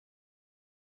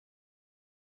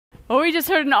Well, we just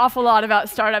heard an awful lot about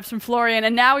startups from Florian,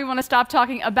 and now we want to stop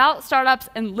talking about startups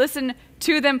and listen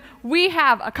to them. We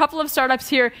have a couple of startups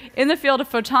here in the field of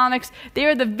photonics. They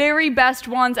are the very best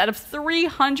ones out of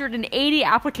 380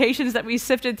 applications that we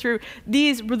sifted through.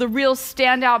 These were the real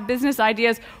standout business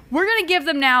ideas. We're going to give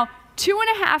them now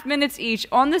 2.5 minutes each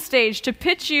on the stage to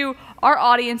pitch you, our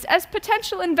audience, as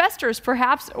potential investors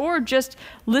perhaps, or just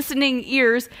listening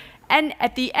ears. And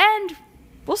at the end,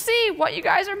 we'll see what you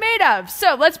guys are made of.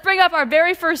 So let's bring up our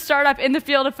very first startup in the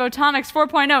field of Photonics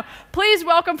 4.0. Please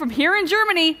welcome from here in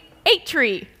Germany,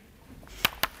 8tree.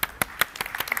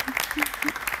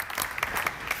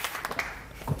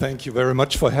 Thank you very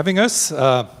much for having us.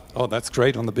 Oh, that's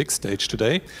great on the big stage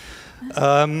today.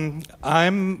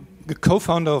 I'm the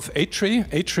co-founder of 8tree.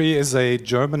 8tree is a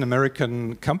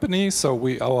German-American company, so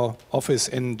our office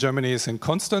in Germany is in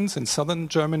Constance, in southern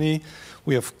Germany.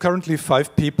 We have currently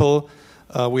 5 people.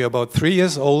 We are about 3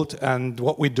 years old, and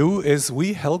what we do is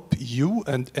we help you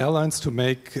and airlines to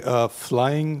make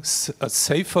flying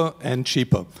safer and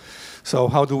cheaper. So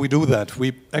how do we do that?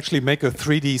 We actually make a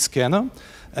 3D scanner,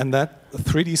 and that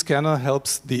 3D scanner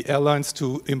helps the airlines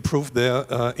to improve their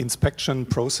inspection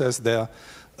process, their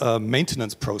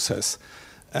maintenance process.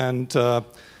 And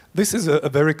this is a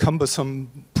very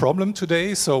cumbersome problem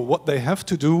today. So what they have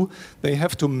to do, they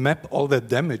have to map all their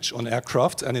damage on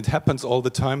aircraft, and it happens all the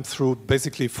time through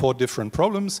basically 4 different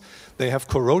problems. They have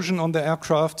corrosion on the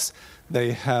aircrafts,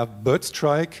 they have bird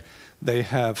strike, they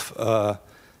have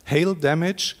hail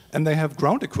damage, and they have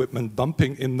ground equipment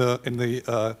bumping in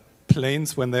the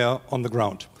planes when they are on the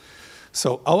ground.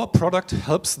 So our product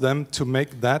helps them to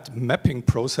make that mapping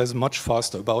process much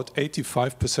faster, about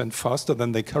 85% faster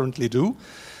than they currently do.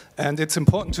 And it's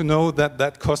important to know that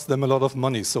that costs them a lot of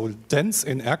money. So dents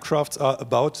in aircraft are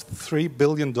about $3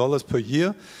 billion per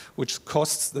year, which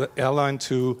costs the airline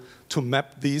to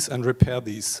map these and repair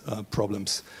these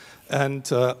problems. And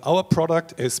our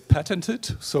product is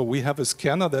patented. So we have a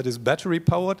scanner that is battery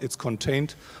powered. It's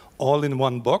contained all in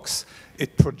one box.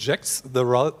 It projects the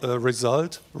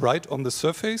result right on the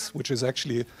surface, which is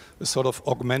actually a sort of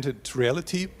augmented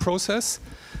reality process.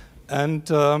 And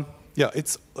yeah,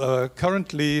 it's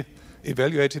currently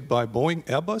evaluated by Boeing,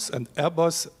 Airbus, and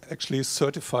Airbus actually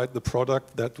certified the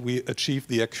product that we achieve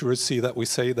the accuracy that we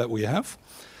say that we have.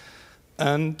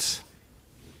 And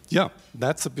yeah,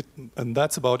 that's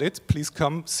about it. Please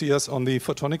come see us on the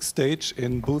Photonics stage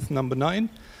in booth number 9.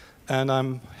 And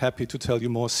I'm happy to tell you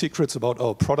more secrets about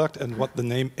our product and what the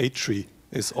name 8tree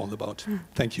is all about.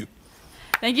 Thank you.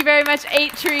 Thank you very much,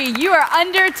 8tree. You are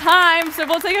under time, so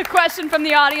we'll take a question from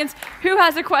the audience. Who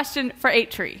has a question for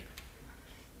 8tree?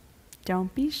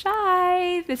 Don't be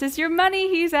shy. This is your money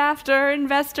he's after,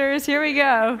 investors. Here we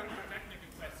go.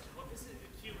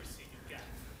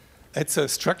 It's a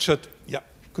structured,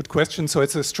 good question. So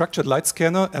it's a structured light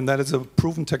scanner, and that is a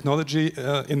proven technology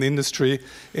in the industry.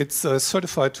 It's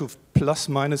certified to plus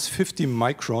minus 50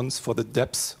 microns for the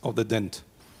depth of the dent.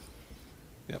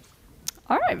 Yep.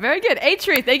 All right, very good.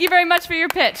 8tree, thank you very much for your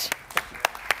pitch.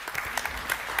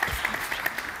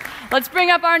 Let's bring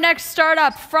up our next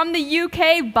startup from the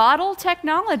UK, Bodle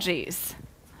Technologies.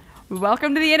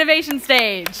 Welcome to the innovation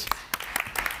stage.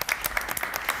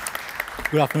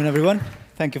 Good afternoon, everyone.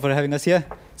 Thank you for having us here.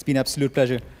 It's been an absolute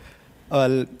pleasure.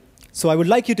 So I would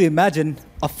like you to imagine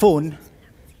a phone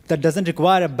that doesn't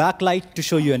require a backlight to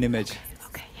show you an image.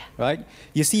 Okay, yeah. Right?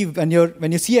 You see, when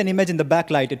you see an image in the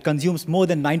backlight, it consumes more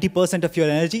than 90% of your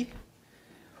energy.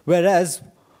 Whereas,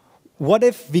 what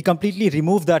if we completely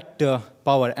remove that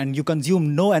power and you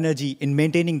consume no energy in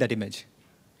maintaining that image?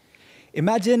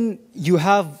 Imagine you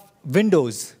have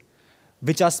windows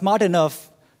which are smart enough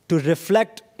to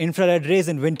reflect infrared rays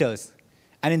in winters.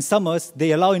 And in summers,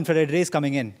 they allow infrared rays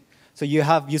coming in. So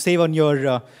you save on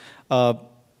your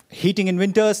heating in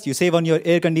winters, you save on your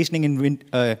air conditioning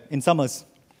in summers.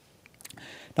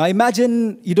 Now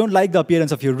imagine you don't like the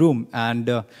appearance of your room, and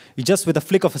you just, with a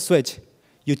flick of a switch,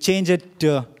 you change it,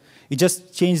 you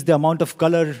just change the amount of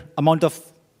color, amount of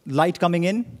light coming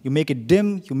in, you make it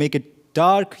dim, you make it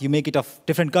dark, you make it of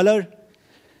different color.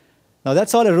 Now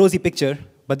that's all a rosy picture,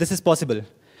 but this is possible.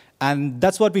 And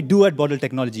that's what we do at Bodle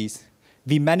Technologies.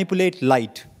 We manipulate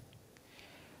light.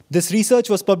 This research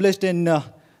was published in the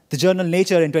journal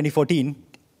Nature in 2014,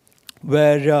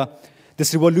 where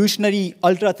this revolutionary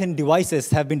ultra-thin devices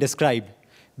have been described,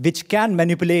 which can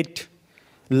manipulate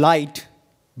light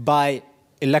by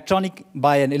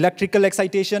an electrical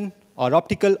excitation, or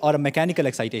optical, or a mechanical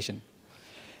excitation.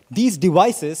 These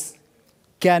devices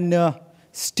can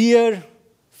steer,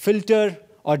 filter,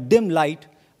 or dim light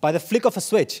by the flick of a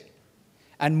switch.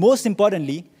 And most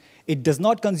importantly, it does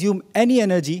not consume any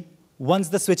energy once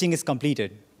the switching is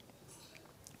completed.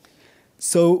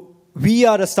 So we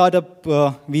are a startup.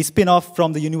 We spin off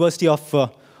from the University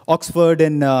of Oxford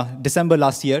in December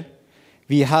last year.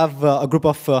 We have a group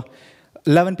of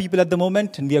 11 people at the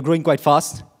moment, and we are growing quite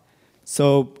fast.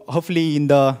 So hopefully in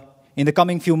the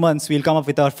coming few months, we'll come up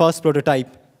with our first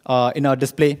prototype in our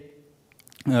display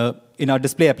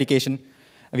application.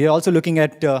 We are also looking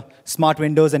at smart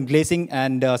windows and glazing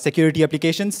and security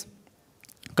applications,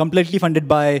 completely funded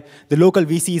by the local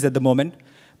VCs at the moment.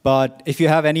 But if you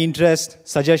have any interest,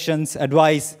 suggestions,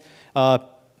 advice,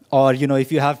 or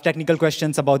if you have technical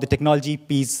questions about the technology,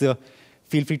 please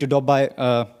feel free to drop by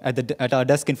at our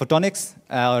desk in Photonics.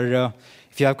 Or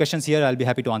if you have questions here, I'll be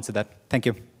happy to answer that. Thank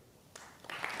you.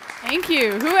 Thank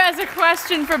you. Who has a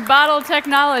question for Bodle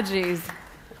Technologies?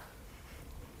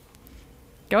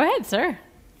 Go ahead, sir.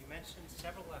 You mentioned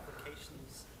several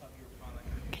applications of your product.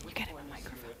 Can you get him a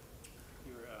microphone?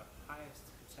 Your highest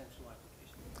potential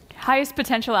application. Highest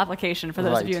potential application for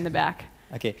those of you in the back.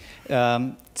 Okay.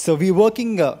 So we're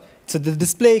working. So the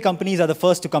display companies are the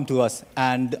first to come to us,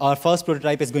 and our first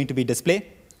prototype is going to be display.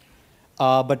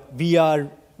 But we are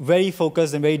very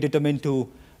focused and very determined to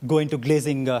go into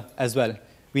glazing as well.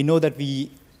 We know that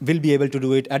we will be able to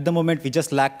do it. At the moment, we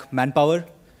just lack manpower.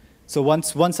 So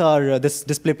once our this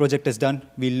display project is done,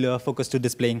 we'll focus to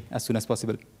displaying as soon as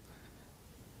possible.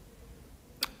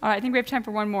 All right, I think we have time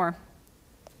for one more.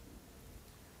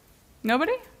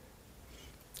 Nobody?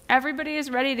 Everybody is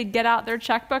ready to get out their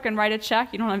checkbook and write a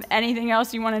check? You don't have anything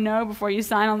else you want to know before you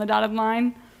sign on the dotted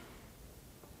line?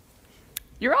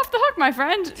 You're off the hook, my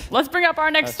friend. Let's bring up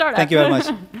our next startup. Thank you very much.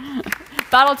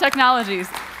 Bodle Technologies.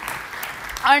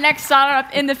 Our next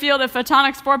startup in the field of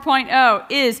Photonics 4.0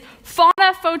 is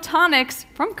FaunaPhotonics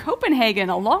from Copenhagen.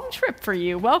 A long trip for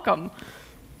you. Welcome.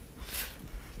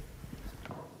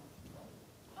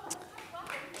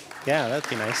 Yeah, that'd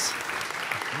be nice.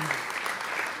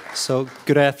 So,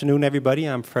 good afternoon, everybody.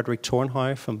 I'm Frederick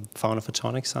Tornhøj from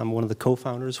FaunaPhotonics. I'm one of the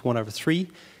co-founders, one of the 3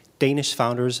 Danish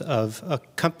founders of a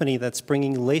company that's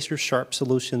bringing laser-sharp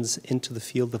solutions into the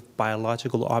field of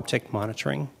biological object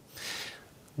monitoring.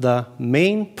 The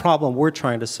main problem we're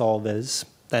trying to solve is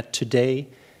that today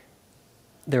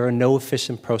there are no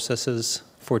efficient processes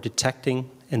for detecting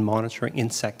and monitoring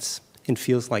insects in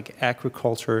fields like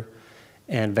agriculture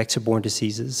and vector-borne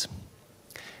diseases.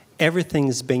 Everything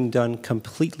is being done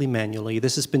completely manually.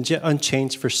 This has been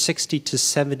unchanged for 60 to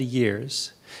 70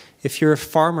 years. If you're a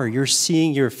farmer, you're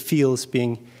seeing your fields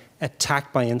being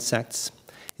attacked by insects.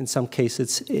 In some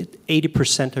cases,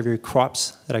 80% of your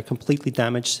crops that are completely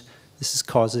damaged. This is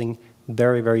causing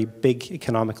very, very big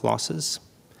economic losses.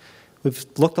 We've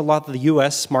looked a lot at the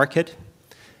US market.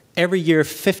 Every year,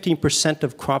 15%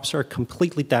 of crops are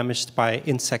completely damaged by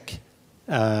insect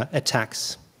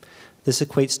attacks. This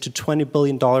equates to $20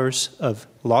 billion of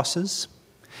losses.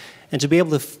 And to be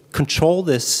able to control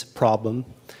this problem,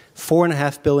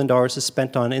 $4.5 billion is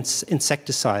spent on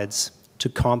insecticides to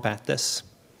combat this.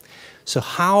 So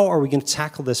how are we going to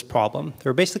tackle this problem?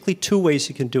 There are basically 2 ways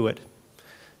you can do it.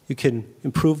 You can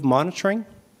improve monitoring,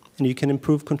 and you can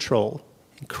improve control.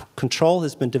 Control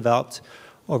has been developed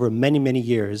over many, many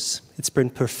years. It's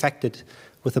been perfected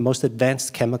with the most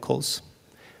advanced chemicals.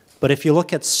 But if you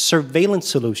look at surveillance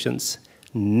solutions,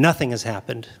 nothing has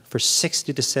happened for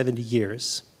 60 to 70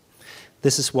 years.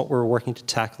 This is what we're working to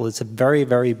tackle. It's a very,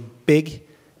 very big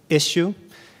issue,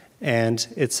 and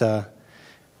it's a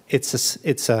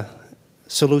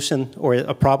solution or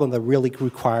a problem that really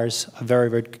requires a very,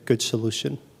 very good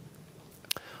solution.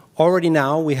 Already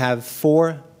now, we have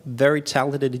 4 very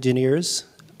talented engineers,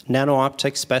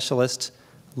 nano-optics specialists,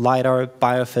 LiDAR,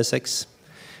 biophysics,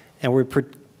 and we're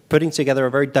putting together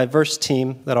a very diverse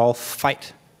team that all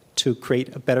fight to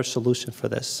create a better solution for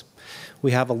this.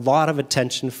 We have a lot of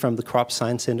attention from the crop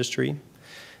science industry.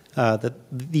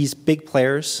 These big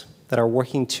players that are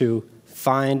working to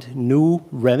find new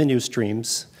revenue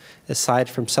streams aside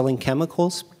from selling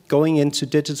chemicals, going into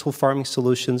digital farming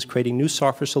solutions, creating new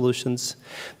software solutions.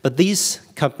 But these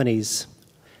companies,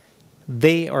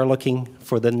 they are looking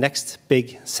for the next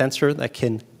big sensor that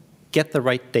can get the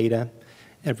right data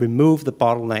and remove the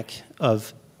bottleneck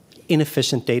of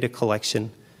inefficient data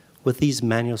collection with these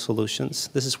manual solutions.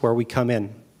 This is where we come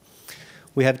in.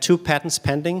 We have 2 patents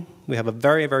pending. We have a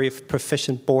very, very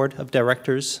proficient board of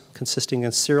directors consisting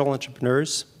of serial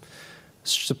entrepreneurs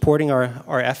supporting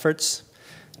our efforts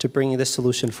to bring this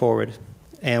solution forward.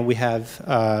 And we have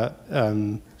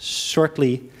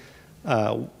shortly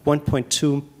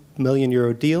 €1.2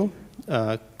 million deal,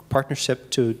 partnership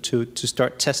to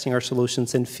start testing our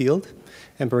solutions in field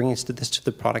and bringing this to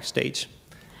the product stage.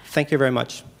 Thank you very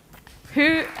much.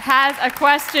 Who has a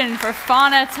question for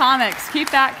FaunaPhotonics? Keep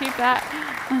that, keep that.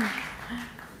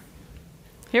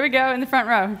 Here we go in the front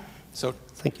row. So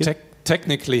Thank you.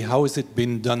 Technically, how has it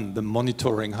been done, the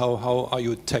monitoring? How are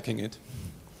you attacking it?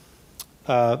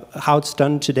 How it's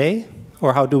done today,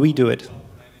 or how do we do it?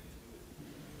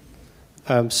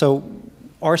 So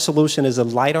our solution is a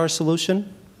LiDAR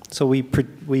solution. So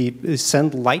we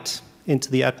send light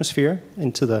into the atmosphere,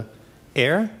 into the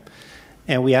air,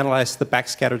 and we analyze the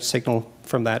backscattered signal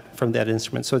from that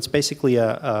instrument. So it's basically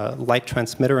a light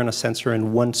transmitter and a sensor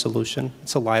in one solution.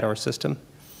 It's a LiDAR system.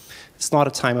 It's not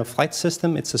a time-of-flight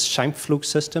system. It's a Scheimpflug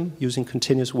system using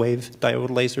continuous wave diode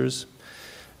lasers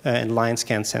and line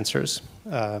scan sensors.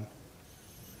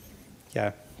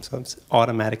 Yeah, so it's an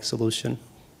automatic solution.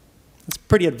 It's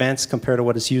pretty advanced compared to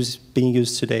what is being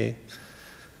used today,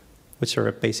 which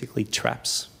are basically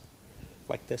traps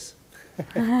like this.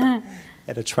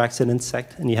 It attracts an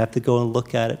insect, and you have to go and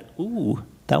look at it. Ooh,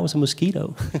 that was a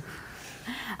mosquito.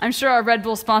 I'm sure our Red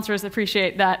Bull sponsors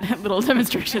appreciate that little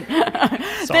demonstration.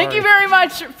 Thank you very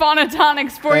much,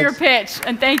 FaunaPhotonics, for your pitch,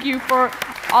 and thank you for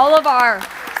all of our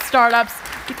startups.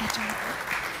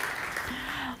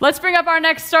 Let's bring up our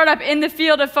next startup in the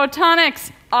field of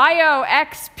photonics,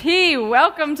 ioxp.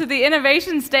 Welcome to the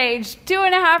innovation stage.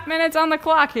 2.5 minutes on the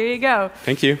clock. Here you go.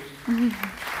 Thank you.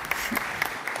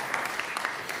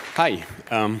 Hi.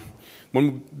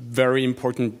 One very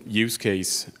important use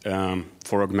case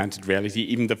for augmented reality,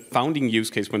 even the founding use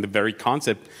case when the very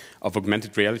concept of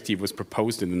augmented reality was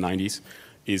proposed in the 90s,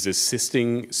 is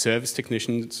assisting service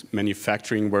technicians,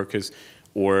 manufacturing workers,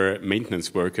 or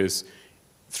maintenance workers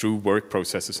through work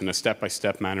processes in a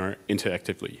step-by-step manner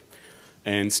interactively.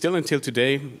 And still until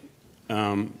today,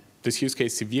 this use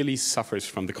case severely suffers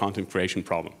from the content creation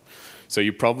problem. So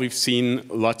you've probably seen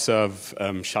lots of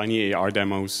shiny AR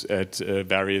demos at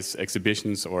various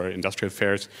exhibitions or industrial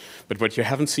fairs, but what you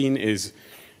haven't seen is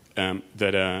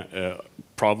that a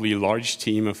probably large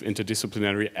team of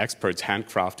interdisciplinary experts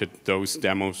handcrafted those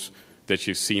demos that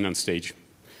you've seen on stage.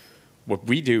 What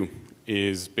we do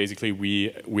is basically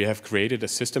we have created a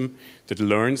system that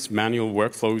learns manual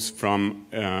workflows from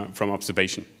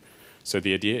observation. So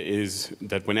the idea is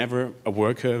that whenever a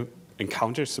worker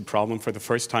encounters a problem for the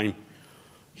first time,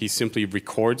 he simply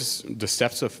records the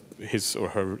steps of his or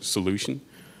her solution,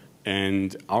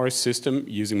 and our system,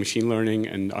 using machine learning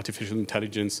and artificial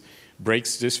intelligence,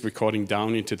 breaks this recording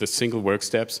down into the single work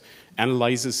steps,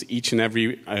 analyzes each and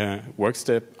every work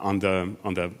step on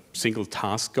the single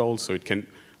task goal, so it can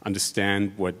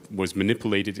understand what was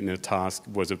manipulated in a task,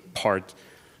 was a part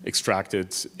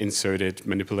extracted, inserted,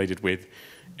 manipulated with,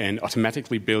 and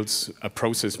automatically builds a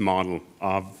process model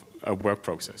of a work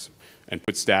process and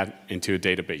puts that into a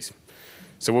database.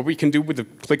 So what we can do with the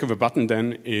click of a button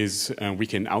then is we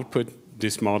can output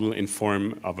this model in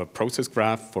form of a process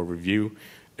graph for review,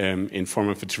 in form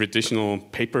of a traditional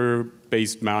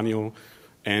paper-based manual,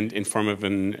 and in form of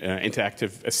an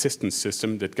interactive assistance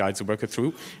system that guides the worker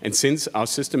through. And since our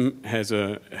system has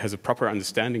a proper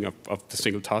understanding of the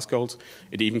single task goals,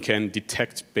 it even can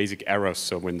detect basic errors.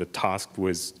 So when the task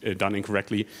was done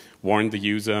incorrectly, warn the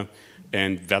user,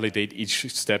 and validate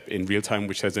each step in real time,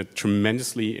 which has a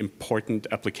tremendously important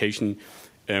application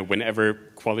whenever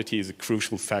quality is a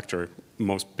crucial factor,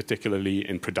 most particularly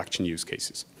in production use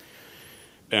cases.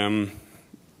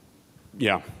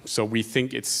 Yeah, so we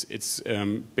think it's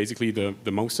basically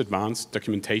the most advanced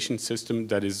documentation system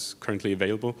that is currently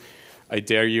available. I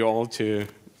dare you all to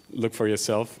look for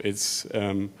yourself.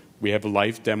 We have a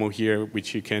live demo here,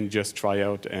 which you can just try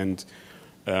out and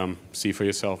see for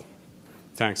yourself.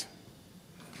 Thanks.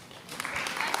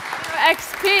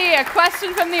 XP, a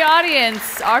question from the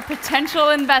audience, our potential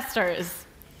investors.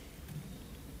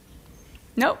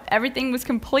 Nope, everything was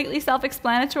completely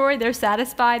self-explanatory. They're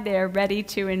satisfied. They're ready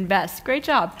to invest. Great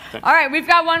job. Thanks. All right, we've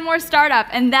got one more startup,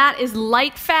 and that is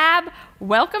LightFab.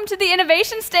 Welcome to the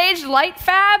innovation stage,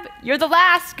 LightFab. You're the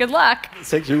last. Good luck.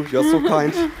 Thank you. You're so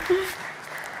kind.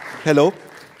 Hello.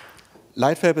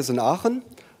 LightFab is in Aachen,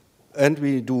 and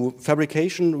we do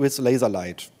fabrication with laser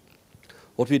light.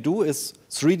 What we do is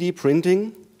 3D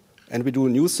printing, and we do a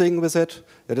new thing with it,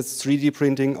 that is 3D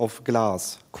printing of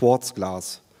glass, quartz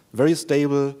glass. Very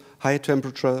stable, high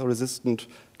temperature resistant,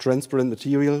 transparent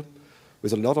material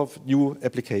with a lot of new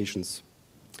applications.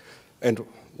 And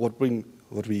what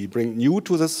we bring new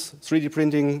to this 3D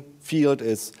printing field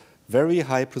is very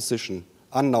high precision,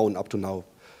 unknown up to now.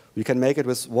 We can make it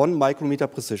with 1 micrometer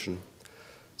precision.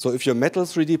 So if your metal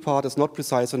 3D part is not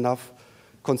precise enough,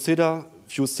 consider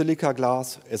fused silica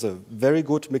glass as a very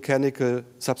good mechanical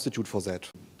substitute for that.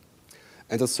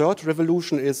 And the third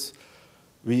revolution is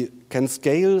we can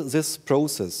scale this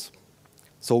process.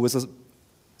 So with the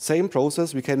same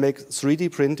process, we can make 3D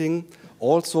printing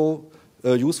also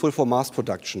useful for mass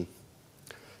production.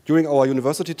 During our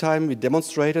university time, we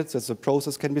demonstrated that the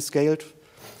process can be scaled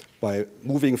by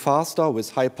moving faster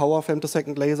with high power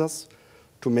femtosecond lasers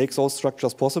to make those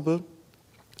structures possible.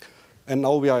 And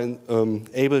now we are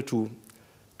able to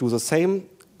do the same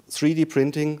 3D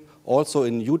printing also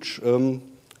in huge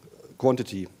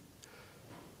quantity.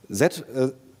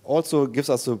 That also gives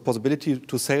us the possibility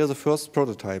to sell the first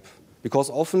prototype, because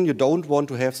often you don't want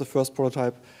to have the first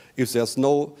prototype if there's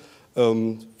no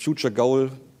future goal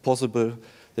possible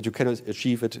that you cannot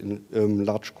achieve it in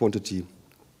large quantity.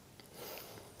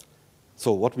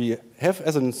 So what we have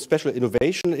as a special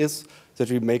innovation is that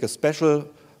we make a special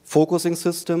focusing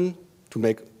system to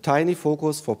make tiny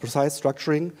focus for precise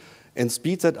structuring and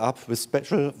speed that up with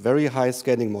special very high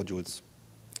scanning modules.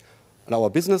 And our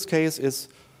business case is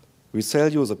we sell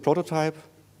you the prototype,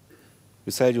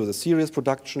 we sell you the series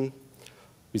production,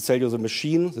 we sell you the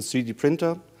machine, the 3D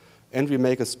printer, and we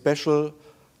make a special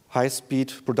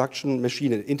high-speed production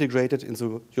machine and integrate it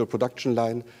into your production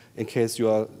line in case you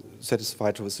are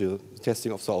satisfied with the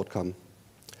testing of the outcome.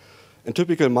 And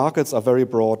typical markets are very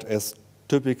broad, as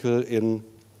typical in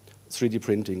 3D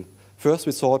printing. First,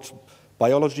 we thought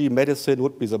biology, medicine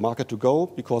would be the market to go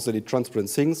because they need transparent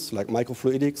things like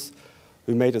microfluidics.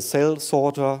 We made a cell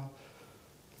sorter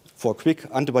for quick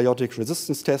antibiotic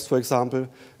resistance tests, for example,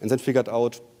 and then figured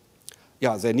out,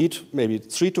 yeah, they need maybe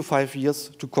 3 to 5 years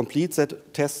to complete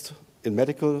that test in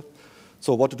medical.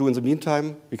 So what to do in the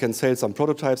meantime? We can sell some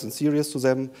prototypes in series to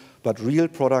them, but real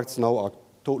products now are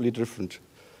totally different.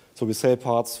 So we sell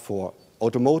parts for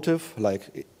automotive,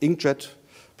 like inkjet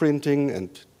printing and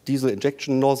diesel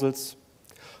injection nozzles.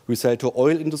 We sell to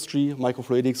oil industry,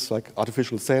 microfluidics like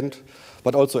artificial sand,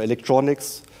 but also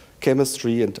electronics,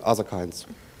 chemistry, and other kinds.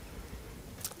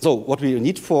 So what we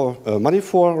need for money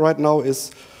for right now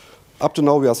is, up to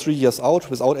now we are 3 years out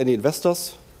without any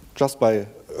investors, just by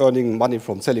earning money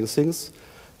from selling things.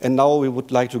 And now we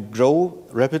would like to grow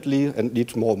rapidly and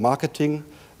need more marketing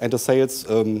and a sales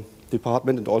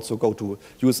department, and also go to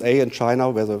USA and China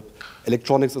where the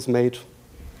electronics is made.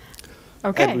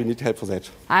 Okay. And we need help for that.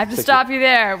 I have to stop you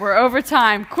there. We're over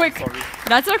time. Quick. Sorry.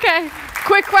 That's okay.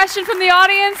 Quick question from the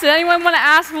audience. Does anyone want to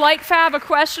ask LightFab a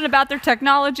question about their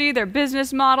technology, their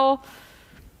business model,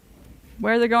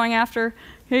 where they're going after?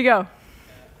 Here you go.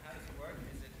 How does it work?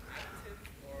 Is it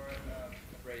additive or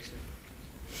abrasive?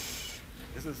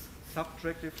 This is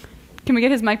subtractive. Can we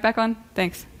get his mic back on?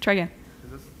 Thanks. Try again.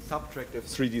 This is subtractive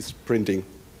 3D printing.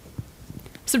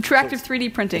 Subtractive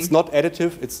 3D printing. It's not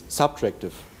additive, it's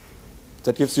subtractive.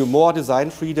 That gives you more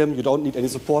design freedom. You don't need any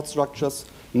support structures,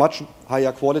 much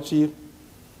higher quality.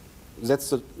 That's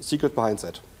the secret behind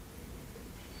that.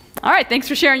 All right, thanks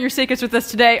for sharing your secrets with us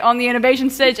today on the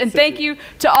innovation stage. And thank you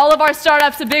to all of our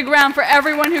startups. A big round for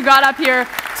everyone who got up here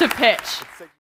to pitch.